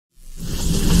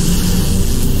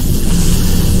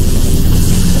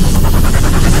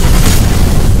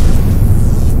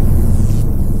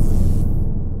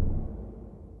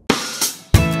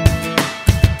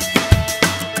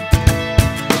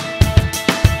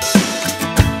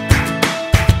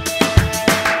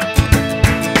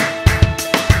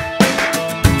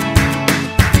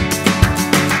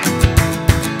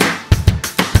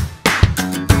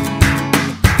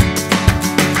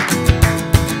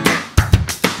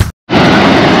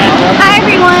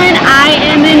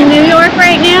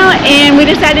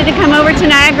decided to come over to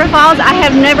Niagara Falls. I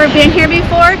have never been here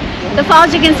before. The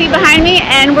falls you can see behind me,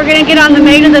 and we're gonna get on the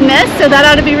Maid of the Mist, so that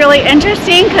ought to be really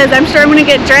interesting because I'm sure I'm gonna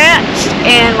get drenched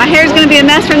and my hair is gonna be a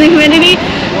mess from the humidity,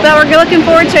 but we're looking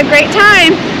forward to a great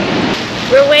time.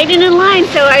 We're waiting in line,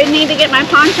 so I need to get my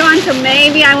poncho on, so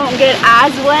maybe I won't get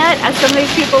as wet as some of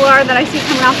these people are that I see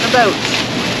coming off the boat.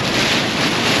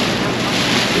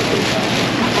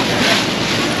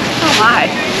 Oh my.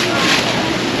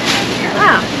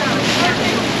 Wow.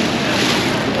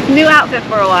 New outfit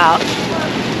for a while.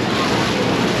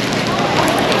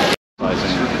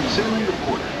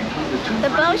 The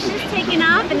boat's just taking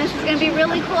off, and this is going to be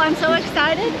really cool. I'm so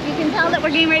excited. You can tell that we're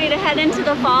getting ready to head into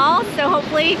the falls, so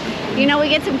hopefully, you know, we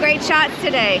get some great shots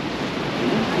today.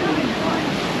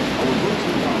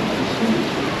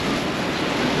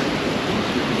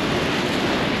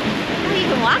 Oh, you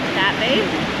can walk that, babe.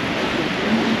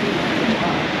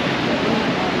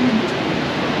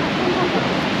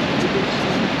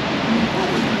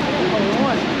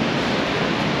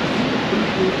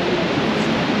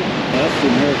 That's the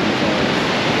American side.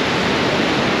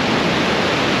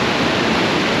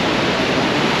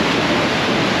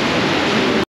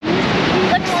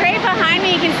 Look straight behind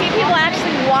me. You can see people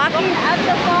actually walking up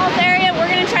the falls area. We're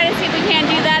going to try to see if we can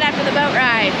do that after the boat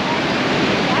ride.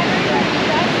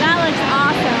 That looks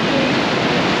awesome.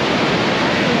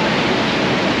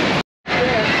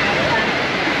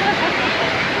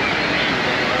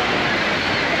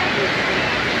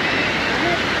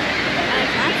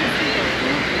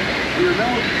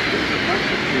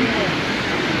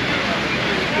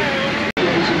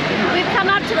 We've come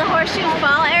up to the Horseshoe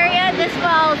Fall area. This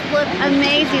falls look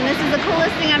amazing. This is the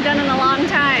coolest thing I've done in a long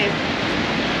time.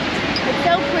 It's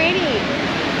so pretty.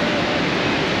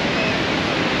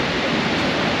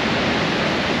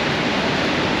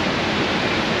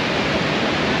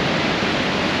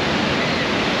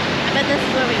 I bet this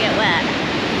is where we get wet.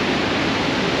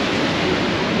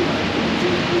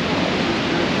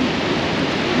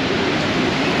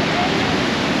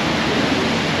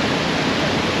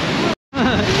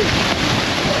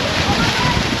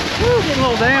 Getting a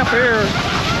little damp here.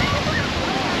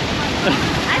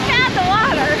 I found the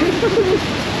water.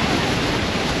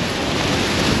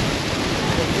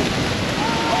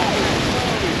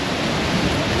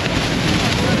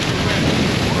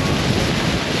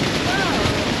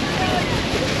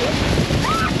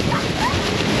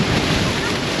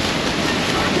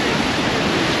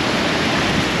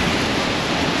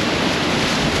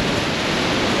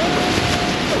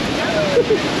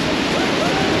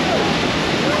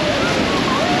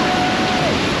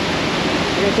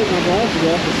 I gotta take my glasses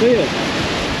off to see it.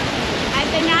 I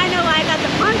think I know why I got the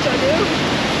poncho, dude.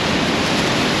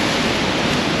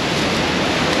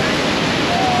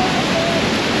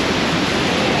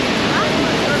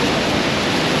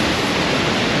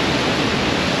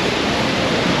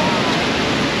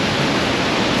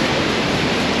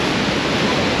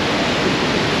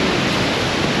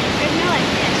 There's no like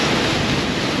fish.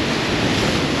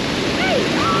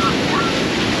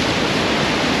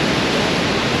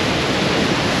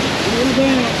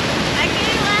 I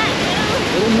get wet, dude.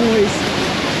 A little moist.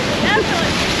 That's what.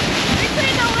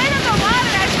 Between the wind and the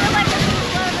water, I feel like I'm just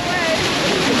blown away.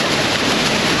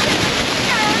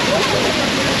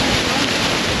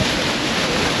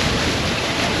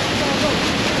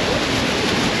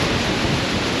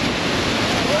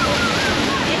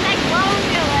 It like blows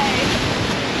me away.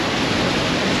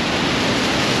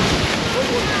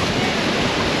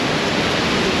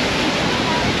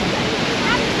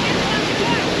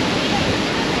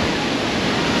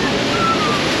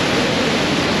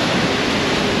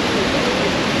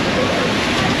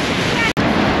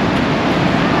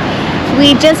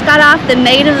 We just got off the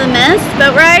Maid of the Mist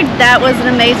boat ride. That was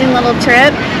an amazing little trip.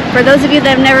 For those of you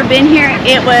that have never been here,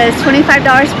 it was $25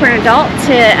 per adult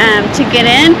to get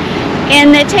in. And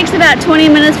it takes about 20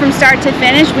 minutes from start to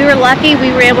finish. We were lucky.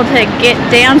 We were able to get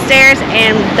downstairs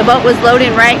and the boat was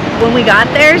loading right when we got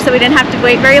there, so we didn't have to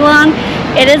wait very long.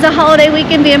 It is a holiday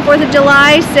weekend being 4th of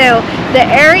July, so the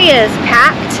area is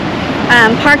packed.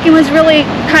 Parking was really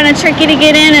kind of tricky to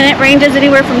get in, and it ranges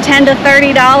anywhere from $10 to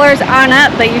 $30 on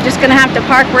up, but you're just going to have to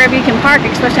park wherever you can park,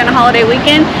 especially on a holiday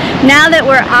weekend. Now that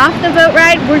we're off the boat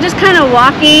ride, we're just kind of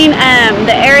walking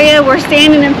the area. We're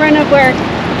standing in front of where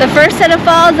the first set of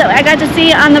falls that I got to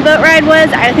see on the boat ride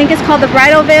was. I think it's called the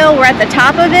Bridal Veil. We're at the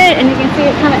top of it, and you can see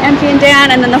it kind of emptying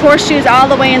down, and then the horseshoes all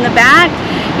the way in the back.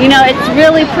 You know, it's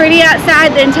really pretty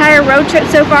outside. The entire road trip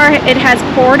so far, it has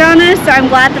poured on us, so I'm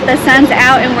glad that the sun's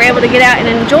out and we're able to get out and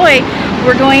enjoy.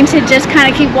 We're going to just kind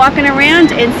of keep walking around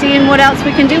and seeing what else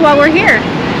we can do while we're here.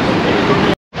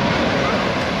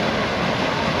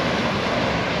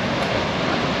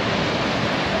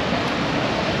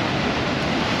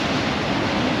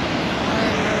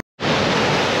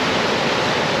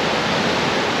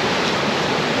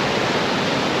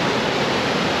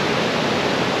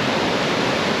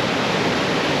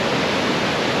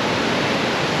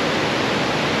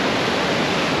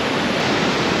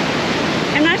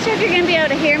 be able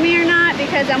to hear me or not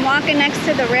because I'm walking next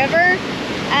to the river.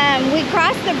 We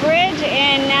crossed the bridge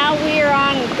and now we are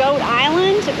on Goat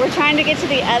Island. We're trying to get to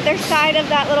the other side of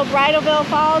that little Bridalveil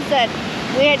Falls that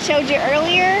we had showed you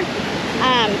earlier.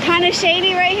 Kind of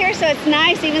shady right here, so it's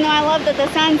nice. Even though I love that the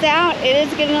sun's out, it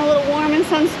is getting a little warm in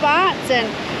some spots,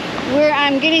 and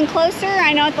I'm getting closer.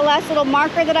 I know at the last little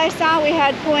marker that I saw, we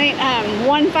had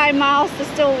 0.15 miles to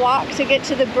still walk to get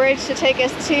to the bridge to take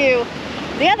us to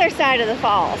the other side of the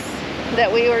falls that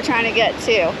we were trying to get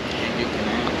to.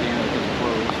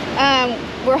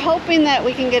 We're hoping that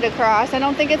we can get across. I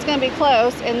don't think it's going to be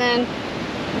close. And then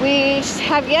we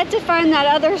have yet to find that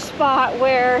other spot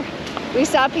where we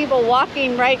saw people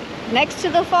walking right next to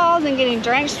the falls and getting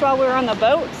drenched while we were on the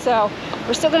boat. So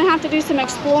we're still going to have to do some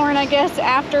exploring, I guess,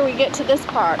 after we get to this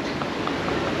part.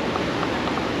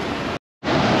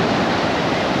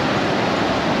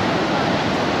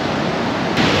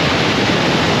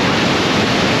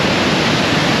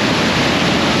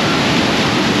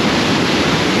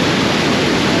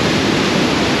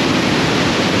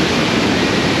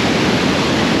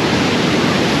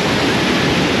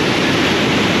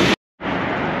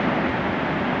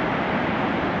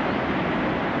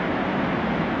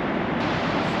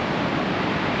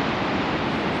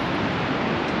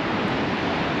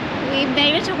 We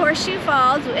made it to Horseshoe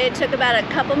Falls. It took about a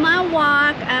couple-mile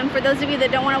walk. For those of you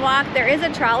that don't want to walk, there is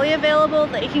a trolley available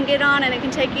that you can get on and it can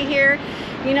take you here.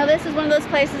 You know, this is one of those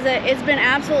places that it's been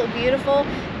absolutely beautiful.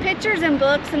 Pictures and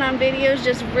books and on videos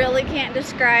just really can't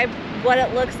describe what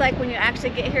it looks like when you actually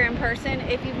get here in person.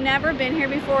 If you've never been here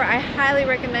before, I highly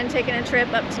recommend taking a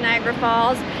trip up to Niagara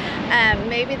Falls.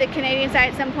 Maybe the Canadian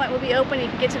side at some point will be open. You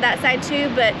can get to that side too,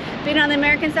 but being on the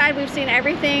American side, we've seen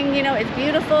everything. You know, it's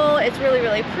beautiful. It's really,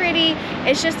 really pretty.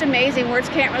 It's just amazing. Words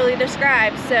can't really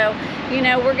describe. So, you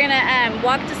know, we're gonna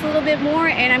walk just a little bit more,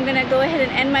 and I'm gonna go ahead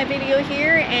and end my video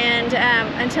here. And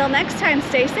until next time,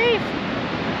 stay safe.